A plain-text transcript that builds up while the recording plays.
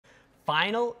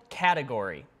final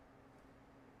category,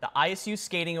 the ISU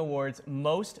Skating Awards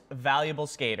Most Valuable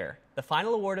Skater. The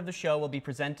final award of the show will be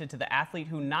presented to the athlete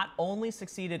who not only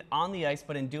succeeded on the ice,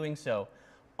 but in doing so,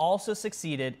 also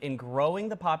succeeded in growing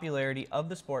the popularity of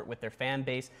the sport with their fan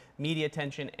base, media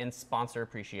attention, and sponsor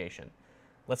appreciation.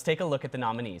 Let's take a look at the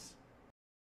nominees.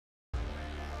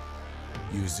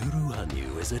 Yuzuru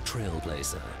Hanyu is a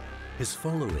trailblazer. His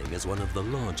following is one of the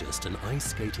largest in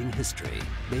ice skating history,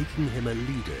 making him a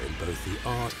leader in both the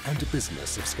art and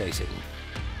business of skating.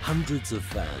 Hundreds of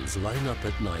fans line up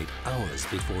at night hours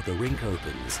before the rink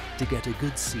opens to get a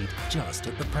good seat just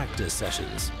at the practice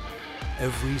sessions.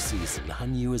 Every season,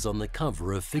 Hanyu is on the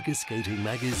cover of figure skating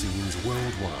magazines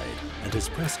worldwide, and his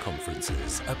press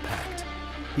conferences are packed.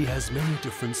 He has many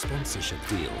different sponsorship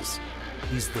deals.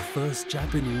 He's the first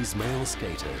Japanese male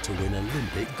skater to win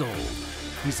Olympic gold.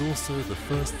 He's also the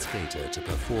first skater to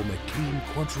perform a clean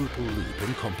quadruple loop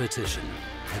in competition,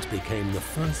 and became the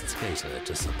first skater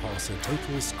to surpass a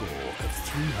total score of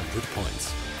 300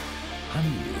 points.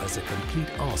 Hanyu has a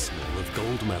complete arsenal of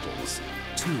gold medals,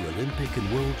 2 Olympic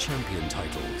and World Champion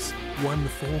titles, 1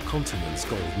 Four Continents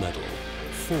gold medal,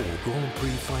 4 Grand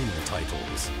Prix final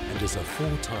titles, and is a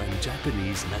 4-time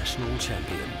Japanese national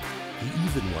champion. He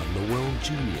even won the World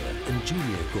Junior and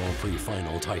Junior Grand Prix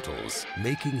final titles,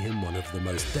 making him one of the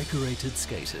most decorated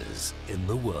skaters in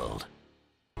the world.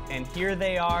 And here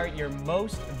they are, your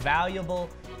most valuable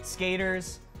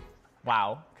skaters.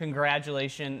 Wow,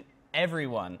 congratulations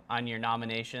everyone on your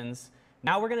nominations.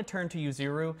 Now we're going to turn to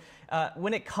Yuzuru.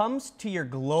 When it comes to your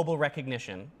global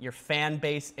recognition, your fan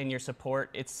base and your support,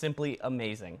 it's simply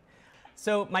amazing.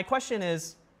 So my question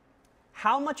is,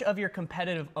 how much of your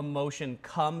competitive emotion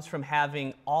comes from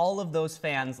having all of those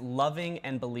fans loving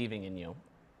and believing in you?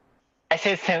 I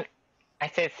said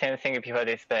the same thing before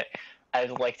this, but I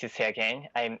would like to say again,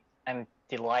 I'm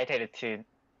delighted to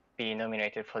be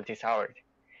nominated for this award.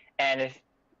 And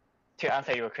to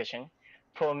answer your question,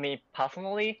 for me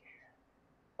personally,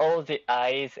 all the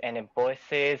eyes and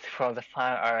voices from the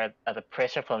fan are the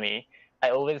pressure for me. I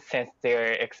always sense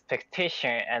their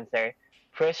expectation and their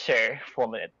pressure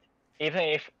from it. Even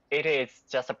if it is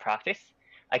just a practice,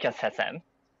 I can sense them.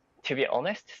 To be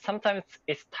honest, sometimes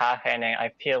it's tough and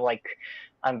I feel like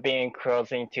I'm being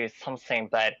close into something,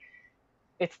 but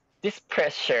it's this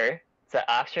pressure that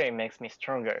actually makes me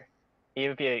stronger. It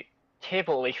would be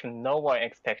terrible if no one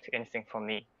expects anything from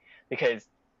me, because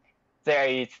there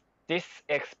is this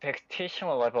expectation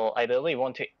level I really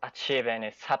want to achieve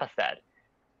and surpass that.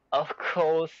 Of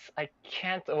course, I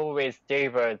can't always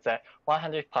deliver the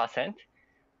 100%,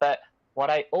 but what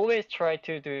I always try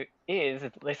to do is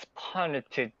respond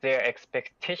to their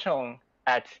expectation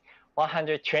at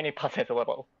 120%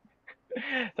 level.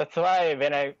 That's why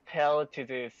when I fail to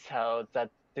do so, that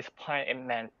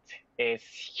disappointment is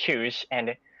huge,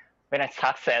 and when I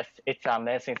success, it's an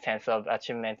amazing sense of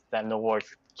achievement that no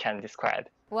words can describe.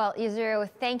 Well, Yuzuru,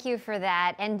 thank you for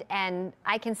that. And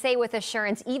I can say with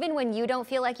assurance, even when you don't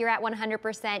feel like you're at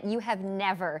 100%, you have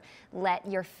never let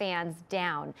your fans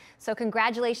down. So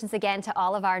congratulations again to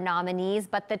all of our nominees.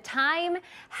 But the time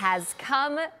has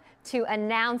come to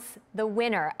announce the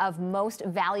winner of Most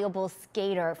Valuable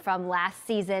Skater from last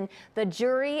season. The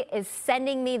jury is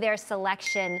sending me their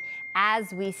selection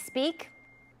as we speak.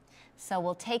 So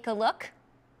we'll take a look.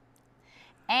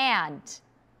 And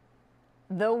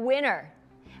the winner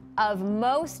of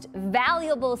Most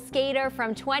Valuable Skater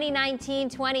from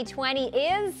 2019-2020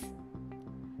 is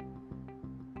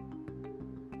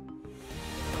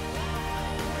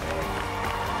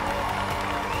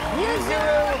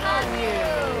Yuzuru Hanyu.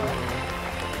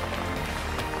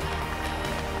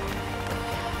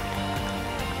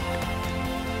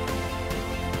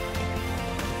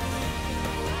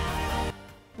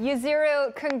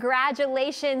 Yuzuru,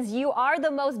 congratulations. You are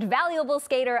the most valuable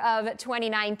skater of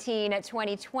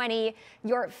 2019-2020.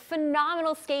 Your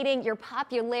phenomenal skating, your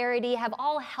popularity have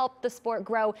all helped the sport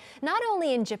grow, not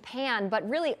only in Japan, but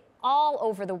really all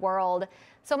over the world.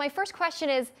 So my first question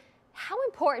is, how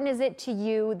important is it to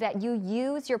you that you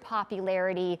use your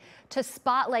popularity to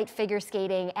spotlight figure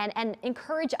skating and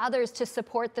encourage others to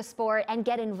support the sport and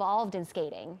get involved in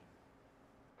skating?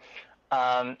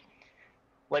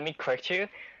 Let me correct you.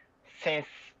 Since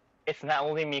it's not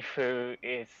only me who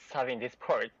is serving this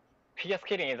sport, figure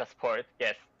skating is a sport.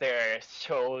 Yes, there are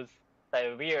shows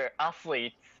that we are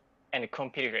athletes and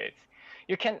competitors.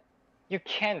 You can't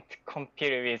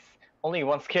compete with only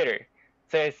one skater.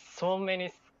 There's so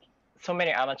many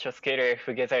amateur skaters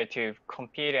who gather to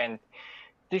compete, and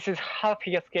this is how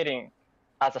figure skating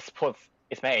as a sport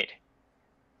is made.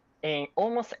 In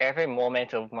almost every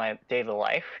moment of my daily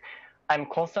life, I'm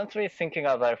constantly thinking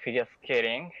about figure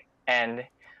skating and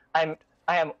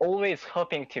I am always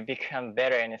hoping to become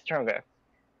better and stronger.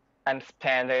 I'm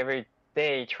spend every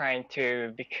day trying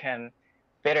to become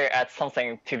better at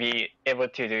something to be able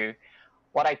to do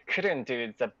what I couldn't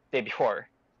do the day before.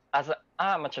 As an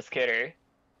amateur skater,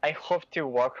 I hope to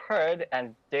work hard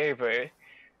and deliver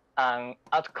an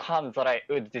outcome that I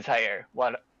would desire,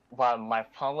 what my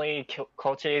family,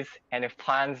 coaches, and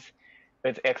fans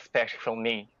would expect from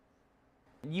me.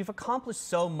 You've accomplished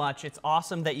so much. It's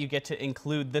awesome that you get to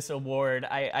include this award.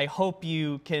 I hope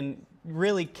you can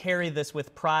really carry this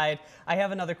with pride. I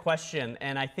have another question,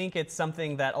 and I think it's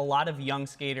something that a lot of young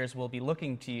skaters will be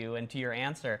looking to you and to your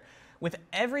answer. With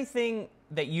everything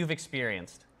that you've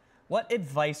experienced, what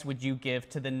advice would you give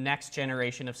to the next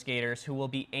generation of skaters who will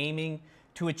be aiming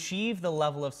to achieve the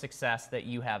level of success that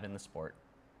you have in the sport?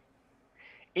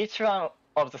 Each one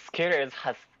of the skaters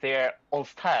has their own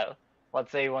style. What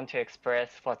they want to express,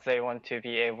 what they want to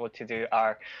be able to do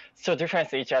are so different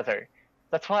to each other.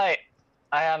 That's why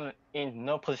I am in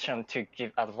no position to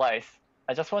give advice.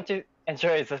 I just want to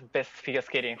enjoy the best figure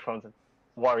skating from the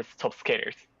world's top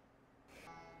skaters.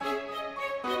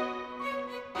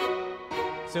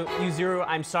 So, Yuzuru,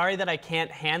 I'm sorry that I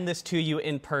can't hand this to you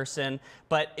in person,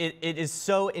 but it is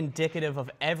so indicative of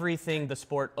everything the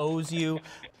sport owes you.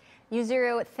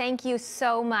 Yuzuru, thank you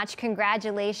so much.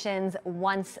 Congratulations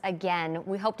once again.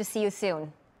 We hope to see you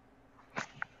soon.